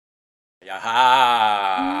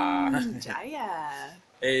Yaha! Jaya.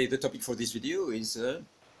 Hey, the topic for this video is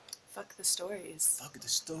Fuck the stories. fuck the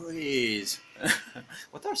stories.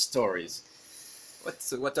 What are stories?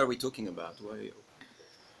 What are we talking about? Why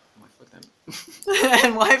fuck them?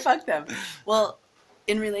 And why fuck them? Well,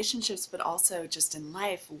 in relationships, but also just in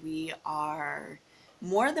life, we are,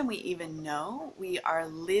 more than we even know, we are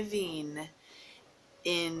living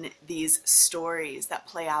in these stories that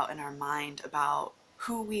play out in our mind about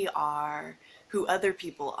who we are, who other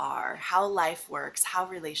people are, how life works, how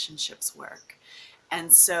relationships work.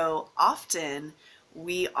 And so often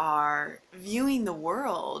we are viewing the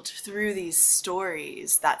world through these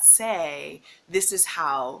stories that say, this is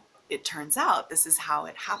how it turns out, this is how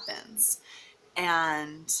it happens.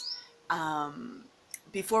 And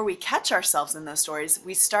before we catch ourselves in those stories,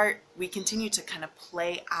 we continue to kind of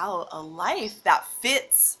play out a life that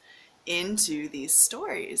fits into these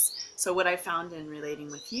stories. So what I found in relating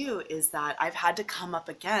with you is that I've had to come up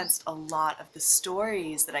against a lot of the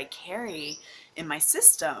stories that I carry in my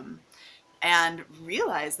system and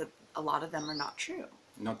realize that a lot of them are not true.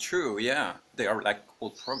 Not true, yeah. They are like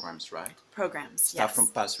old programs, right? Programs, Stuff yes. from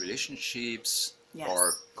past relationships Yes.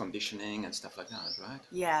 or conditioning and stuff like that, right?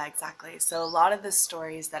 Yeah, exactly. So a lot of the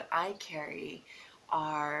stories that I carry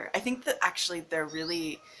are, I think that actually they're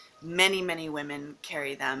really, many women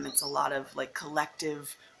carry them. It's a lot of like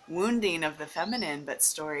collective wounding of the feminine, but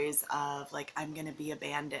stories of like, I'm going to be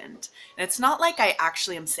abandoned. And it's not like I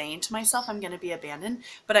actually am saying to myself, I'm going to be abandoned,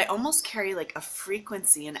 but I almost carry like a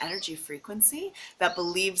frequency, an energy frequency that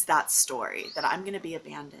believes that story, that I'm going to be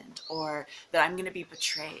abandoned or that I'm going to be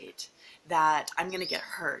betrayed, that I'm going to get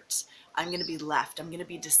hurt, I'm going to be left, I'm going to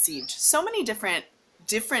be deceived. So many different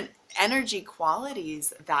energy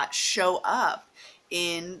qualities that show up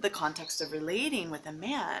in the context of relating with a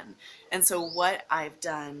man. And so what I've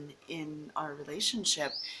done in our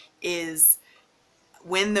relationship is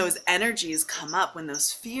when those energies come up, when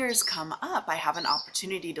those fears come up, I have an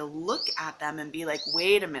opportunity to look at them and be like,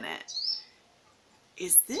 wait a minute,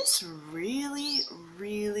 is this really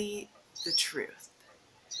the truth?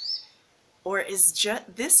 Or is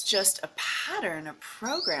this just a pattern, a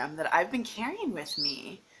program that I've been carrying with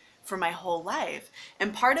me for my whole life?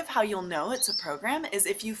 And part of how you'll know it's a program is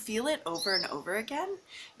if you feel it over and over again,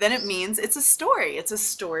 then it means it's a story. It's a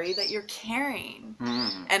story that you're carrying.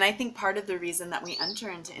 And I think part of the reason that we enter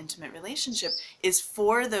into intimate relationship is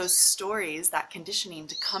for those stories, that conditioning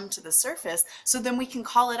to come to the surface, so then we can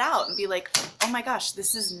call it out and be like, oh my gosh,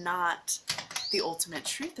 this is not the ultimate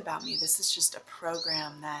truth about me. This is just a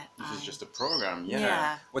program that This is just a program, yeah.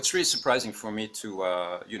 Yeah. What's really surprising for me to,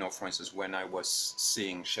 for instance, when I was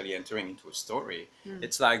seeing Shelly entering into a story,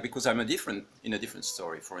 it's like, because I'm in a different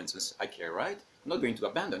story, for instance, I care, right? I'm not going to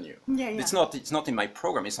abandon you. Yeah. It's not in my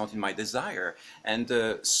program, it's not in my desire. And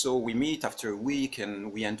so we meet after a week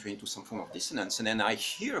and we enter into some form of dissonance. And then I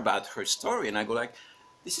hear about her story and I go like,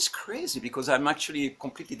 this is crazy, because I'm actually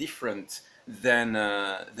completely different than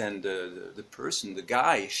the person, the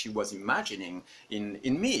guy she was imagining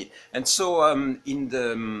in me. And so in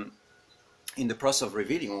the process of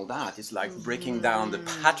revealing all that, it's like breaking down the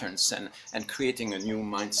patterns and creating a new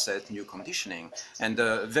mindset, new conditioning. And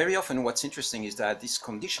very often what's interesting is that this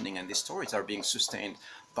conditioning and these stories are being sustained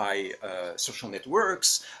by social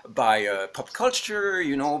networks, by pop culture,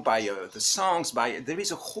 by the songs, there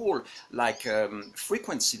is a whole like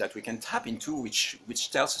frequency that we can tap into, which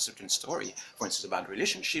tells a certain story, for instance, about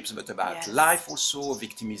relationships, but about Yes. life also,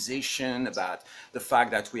 victimization, about the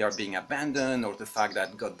fact that we are being abandoned, or the fact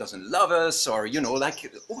that God doesn't love us, or,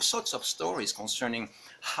 like all sorts of stories concerning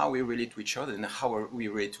how we relate to each other and how we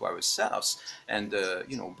relate to ourselves, and,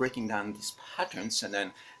 breaking down these patterns and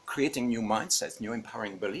then creating new mindsets, new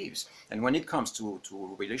empowering beliefs. And when it comes to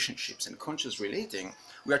relationships and conscious relating,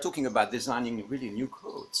 we are talking about designing really new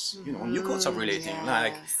codes, new codes of relating,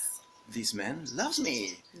 like, this man loves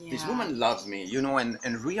me, this woman loves me,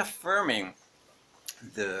 and reaffirming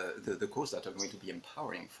the codes that are going to be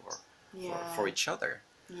empowering for each other.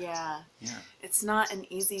 Yeah. It's not an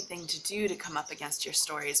easy thing to do, to come up against your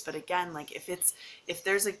stories, but again, like if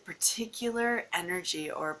there's a particular energy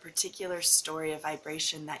or a particular story of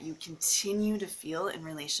vibration that you continue to feel in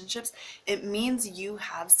relationships, it means you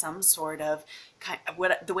have some sort of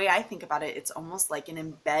the way I think about it, it's almost like an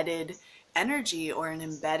embedded energy or an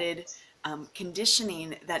embedded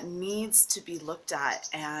conditioning that needs to be looked at,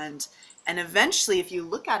 and eventually, if you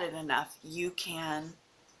look at it enough, you can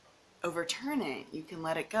overturn it. You can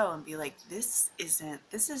let it go and be like, this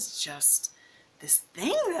is just this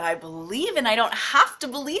thing that I believe, and I don't have to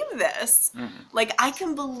believe this. Like, I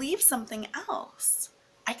can believe something else.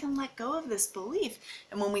 I can let go of this belief.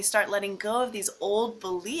 And when we start letting go of these old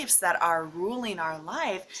beliefs that are ruling our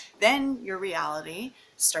life, then your reality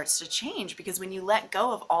starts to change. Because when you let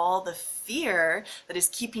go of all the fear that is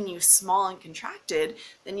keeping you small and contracted,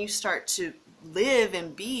 then you start to live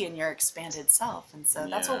and be in your expanded self. And so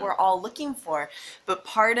that's what Yeah. we're all looking for. But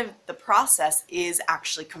part of the process is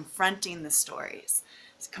actually confronting the stories,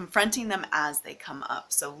 confronting them as they come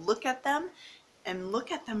up. So look at them and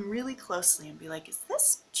look at them really closely and be like, is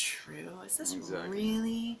this true? Is this Exactly.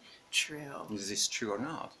 really true? Is this true or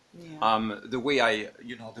not? Yeah. The way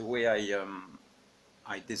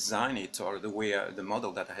I design it, or the way the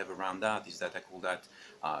model that I have around that is that I call that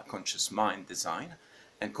conscious mind design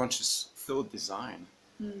and conscious thought design.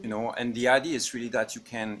 And the idea is really that you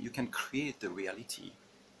can create the reality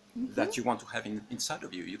that you want to have inside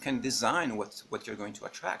of you. You can design what you're going to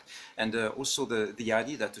attract, and also the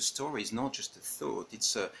idea that the story is not just a thought.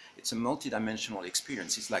 It's a multidimensional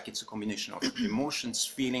experience. It's like it's a combination of emotions,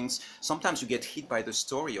 feelings. Sometimes you get hit by the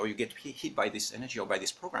story, or you get hit by this energy or by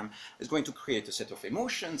this program. It's going to create a set of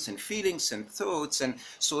emotions and feelings and thoughts, and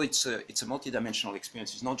so it's a multidimensional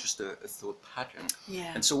experience. It's not just a thought pattern.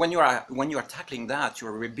 Yeah. And so when you are tackling that,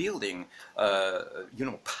 you're rebuilding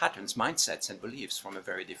patterns, mindsets, and beliefs from a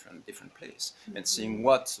very different place, and seeing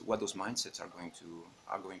what those mindsets are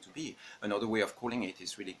going to be. Another way of calling it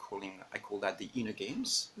is really I call that the inner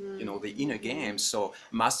games. The inner games. So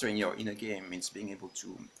mastering your inner game means being able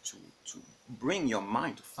to bring your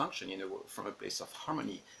mind to function from a place of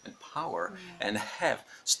harmony and power, and have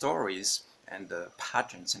stories and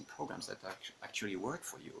patterns and programs that actually work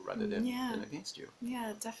for you rather than against you.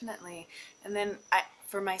 Yeah, definitely. And then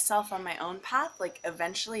for myself on my own path, like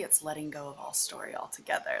eventually it's letting go of all story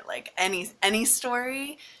altogether. Like any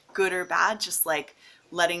story, good or bad, just like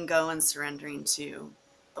letting go and surrendering to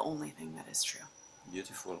the only thing that is true.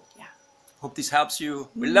 Beautiful. Yeah. Hope this helps you.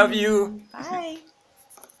 We love you. Bye.